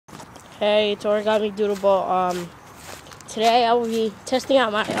Hey, it's Origami Doodleball. Today I will be testing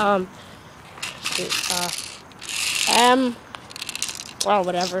out my well,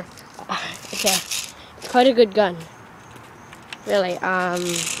 whatever. Okay, quite a good gun, really.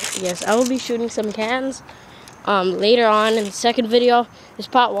 Yes, I will be shooting some cans. Later on in the second video, this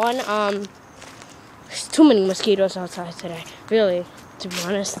part one. There's too many mosquitoes outside today, really, to be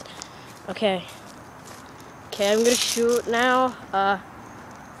honest. Okay, I'm gonna shoot now.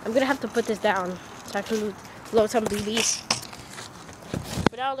 I'm gonna have to put this down so I can load some BBs.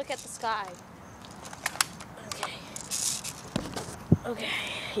 But now look at the sky. Okay,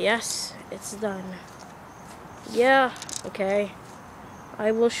 yes, it's done. Yeah, okay.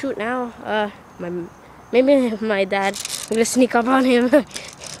 I will shoot now. Maybe my dad. I'm gonna sneak up on him.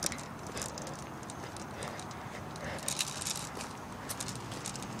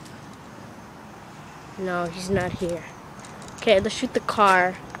 No, he's not here. Okay, let's shoot the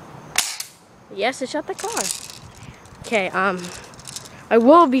car. Yes, I shot the car. Okay, I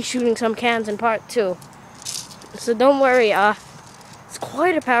will be shooting some cans in part 2. So don't worry, it's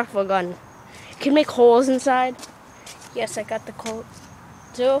quite a powerful gun. You can make holes inside. Yes, I got the Colt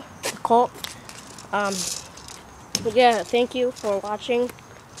too. The Colt. But yeah, thank you for watching.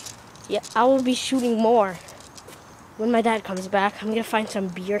 Yeah, I will be shooting more when my dad comes back. I'm gonna find some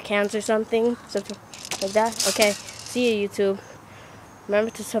beer cans or something like that. Okay, see you, YouTube.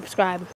 Remember to subscribe.